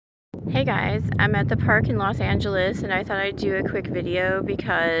Hey guys, I'm at the park in Los Angeles and I thought I'd do a quick video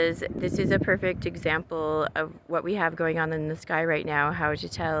because this is a perfect example of what we have going on in the sky right now, how to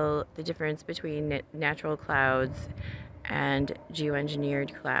tell the difference between natural clouds and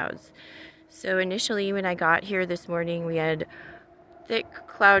geoengineered clouds. So initially when I got here this morning, we had thick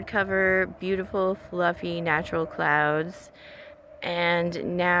cloud cover, beautiful fluffy natural clouds,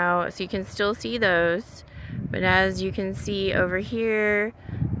 and now, so you can still see those, but as you can see over here,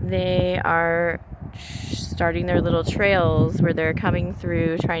 they are starting their little trails where they're coming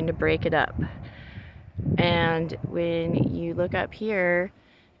through trying to break it up. And when you look up here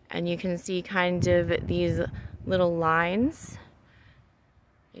and you can see kind of these little lines,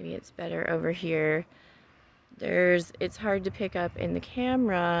 maybe it's better over here, it's hard to pick up in the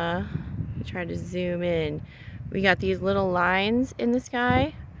camera. I try to zoom in. We got these little lines in the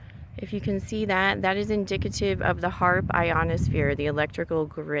sky. If you can see that, that is indicative of the HAARP ionosphere, the electrical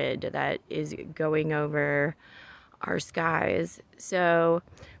grid that is going over our skies. So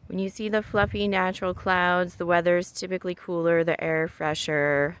when you see the fluffy natural clouds, the weather's typically cooler, the air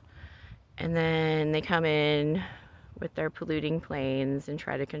fresher, and then they come in with their polluting planes and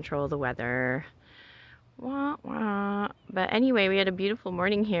try to control the weather. Wah, wah. But anyway, we had a beautiful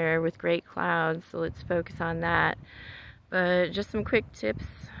morning here with great clouds, so let's focus on that. But just some quick tips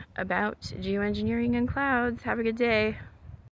about geoengineering and clouds. Have a good day.